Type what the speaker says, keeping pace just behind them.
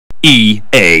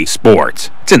EA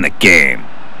Sports. It's in the game.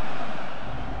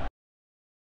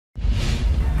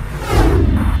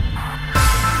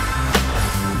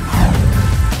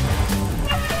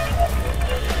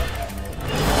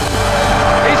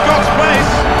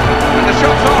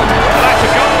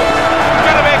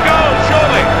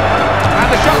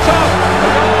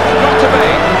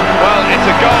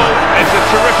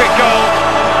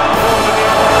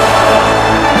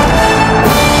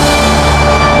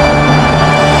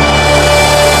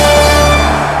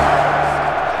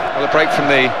 Break from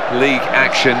the league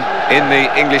action in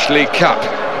the English League Cup,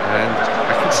 and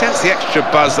I can sense the extra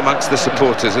buzz amongst the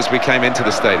supporters as we came into the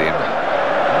stadium.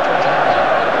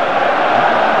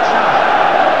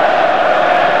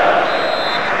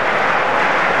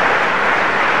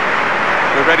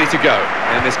 We're ready to go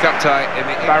in this cup tie in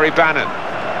the Barry Bannon.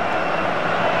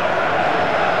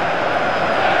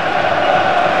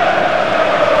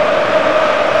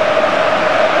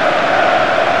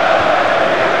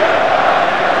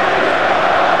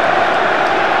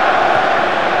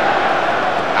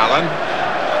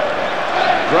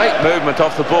 Great movement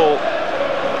off the ball.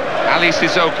 Ali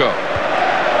Sissoko.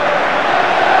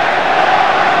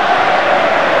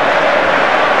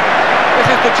 This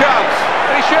is the chance.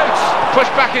 And he shoots.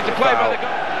 Pushed back into play by the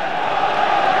goal.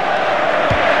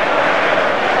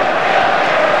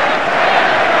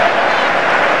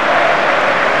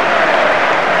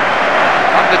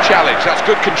 Under challenge. That's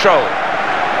good control.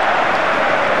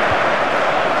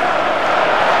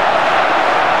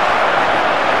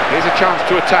 Here's a chance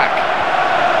to attack.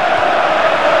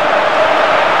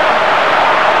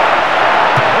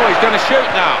 He's going to shoot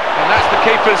now, and that's the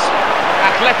keeper's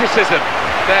athleticism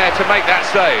there to make that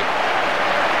save.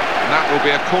 And that will be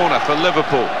a corner for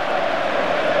Liverpool.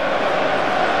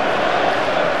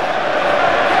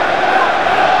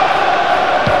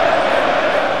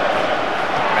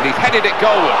 And he's headed it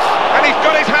goalwards, and he's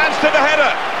got his hands to the header.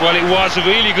 Well, it was a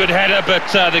really good header, but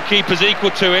the keeper's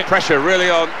equal to it. Pressure really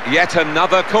on yet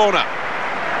another corner.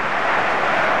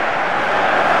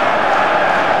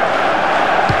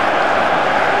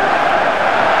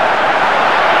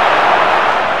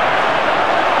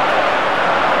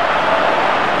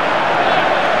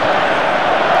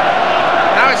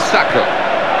 Sacco.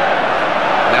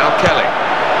 Now Kelly.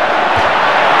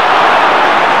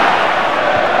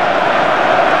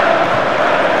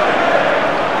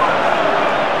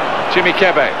 Jimmy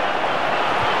Kebe.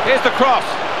 Here's the cross.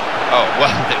 Oh,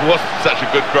 well, it wasn't such a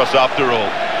good cross after all.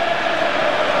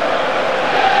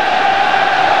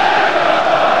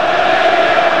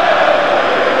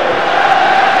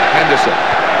 Henderson.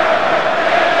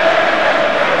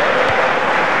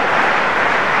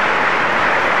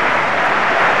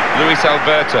 Luis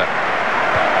Alberto.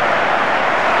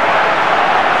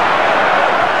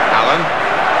 Allen.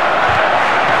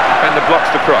 Defender blocks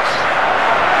the cross.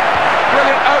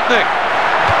 Brilliant opening.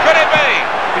 Could it be?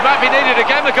 He might be needed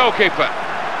again, the goalkeeper.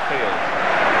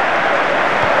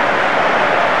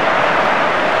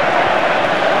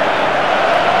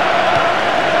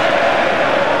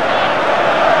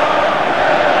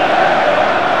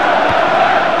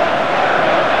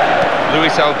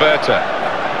 Luis Alberto.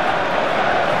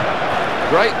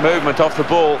 Great movement off the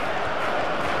ball.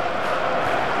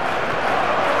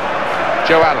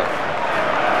 Joe Allen.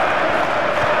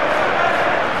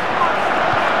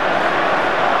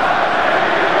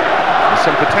 There's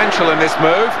some potential in this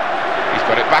move. He's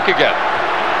got it back again.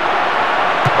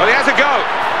 Well, he has a go,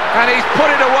 and he's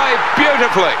put it away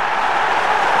beautifully.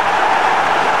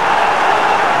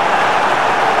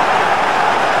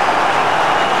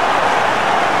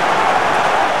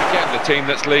 Again, the team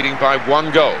that's leading by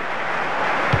 1 goal.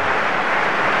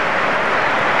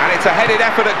 It's a headed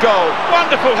effort at goal.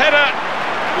 Wonderful header.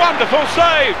 Wonderful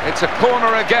save. It's a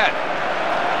corner again.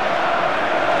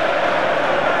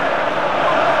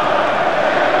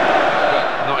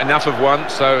 But not enough of one,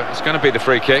 so it's going to be the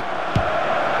free kick.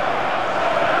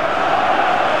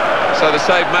 So the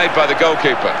save made by the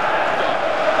goalkeeper.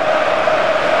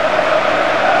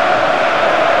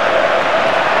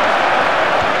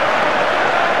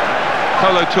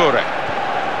 Kolo Toure.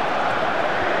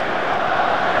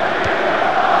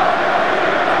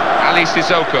 Ali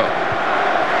Sissoko.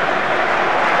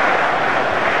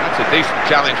 That's a decent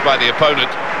challenge by the opponent.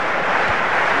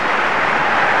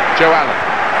 Joe Allen.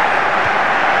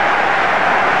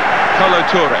 Kolo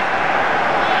Toure.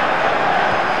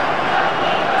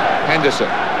 Henderson.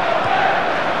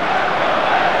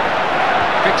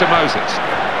 Victor Moses.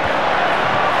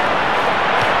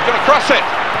 Gonna cross it.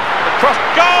 The cross.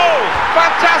 Goal!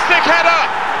 Fantastic header!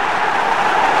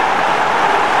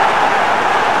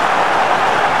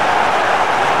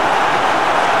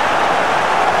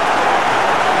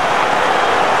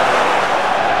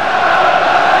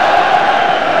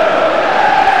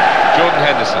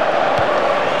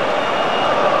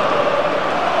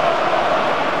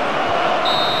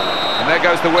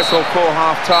 the whistle for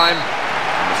half-time.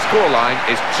 The scoreline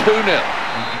is 2-0.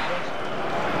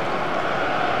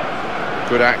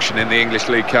 Good action in the English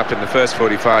League Cup in the first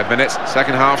 45 minutes.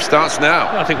 Second half starts now.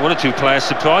 I think one or two players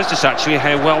surprised us actually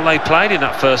how well they played in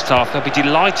that first half. They'll be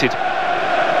delighted.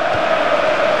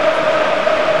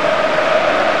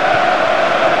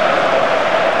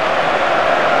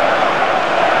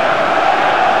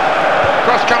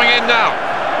 Cross coming in now.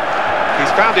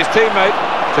 He's found his teammate.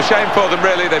 It's a shame for them,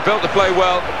 really. They built the play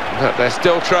well, but they're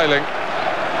still trailing.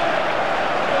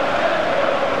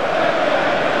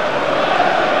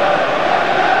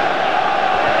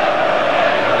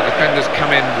 Defenders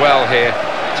come in well here,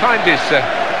 timed his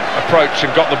approach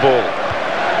and got the ball.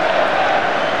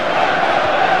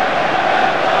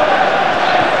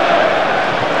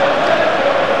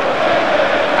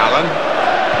 Allen.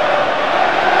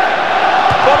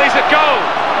 Volleys a goal!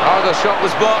 Oh, the shot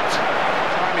was blocked.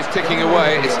 Time is ticking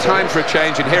away. It's time for a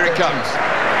change, and here it comes.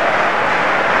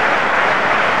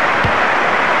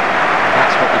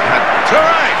 That's what we've had.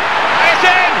 Toure! It's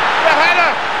in! The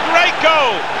header! Great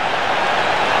goal!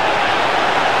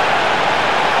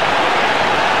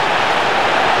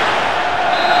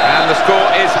 And the score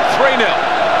is 3-0.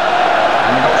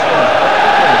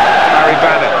 Harry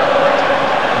Bannon.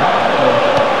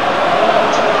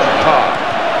 Parr.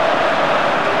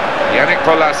 Yannick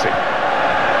Bolasie.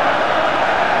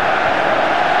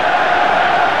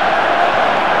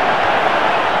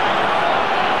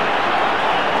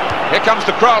 Here comes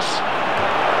the cross.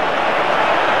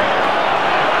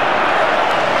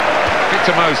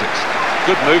 Victor Moses.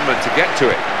 Good movement to get to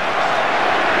it.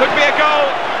 Could be a goal.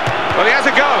 Well, he has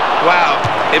a go. Wow,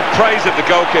 in praise of the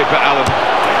goalkeeper, Alan.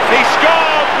 He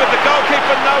scored with the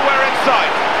goalkeeper nowhere in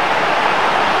sight.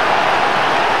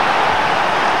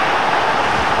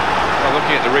 Well,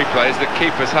 looking at the replays, the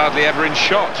keeper's hardly ever in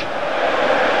shot.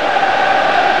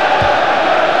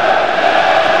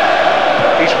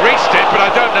 He's reached it, but I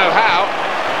don't know how.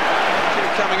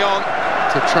 Coming on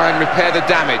to try and repair the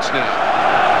damage now.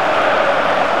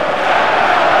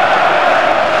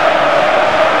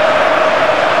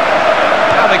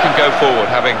 They can go forward,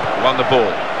 having won the ball.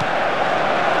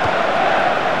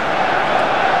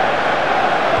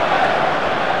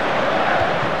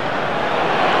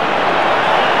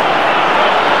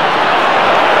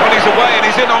 Well, he's away and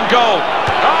he's in on goal.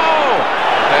 Oh!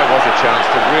 There was a chance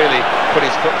to really put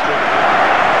his foot through.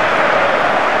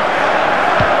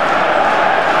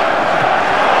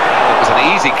 Well, it was an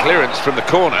easy clearance from the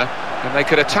corner, and they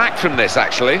could attack from this,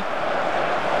 actually.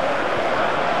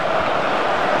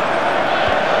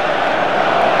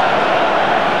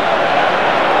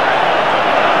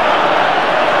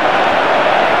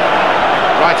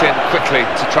 Right in quickly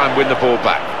to try and win the ball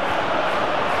back.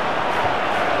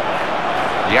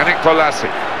 Yannick Bolasie.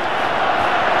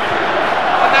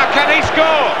 And now can he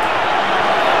score?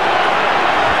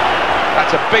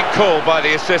 That's a big call by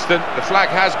the assistant. The flag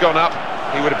has gone up.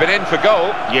 He would have been in for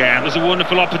goal. Yeah, it was a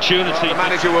wonderful opportunity. Well, the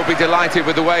manager will be delighted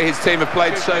with the way his team have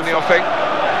played so the offing.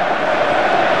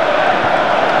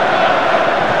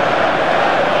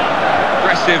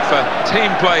 Aggressive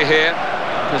team play here,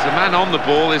 because the man on the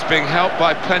ball is being helped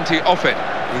by plenty off it.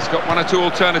 He's got one or two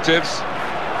alternatives.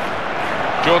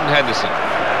 Jordan Henderson.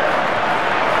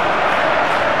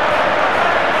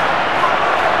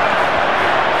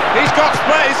 He's got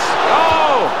space!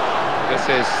 Oh! This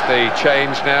is the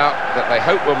change now that they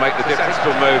hope will make the difference.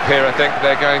 Move here, I think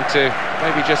they're going to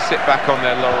maybe just sit back on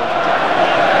their laurels.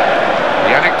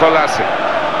 Yannick Bolasie.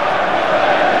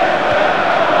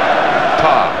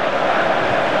 Parr.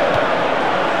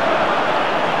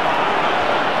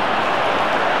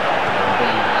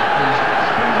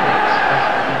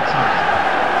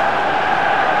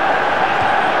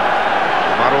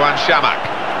 Shamak.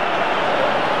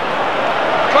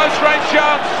 Close range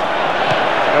chance.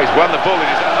 Oh, he's won the ball in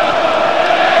his own.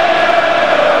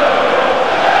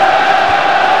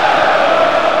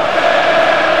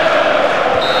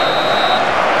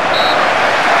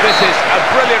 This is a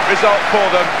brilliant result for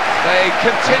them. They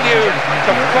continue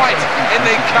to fight in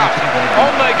the cup. On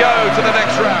they go to the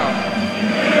next round.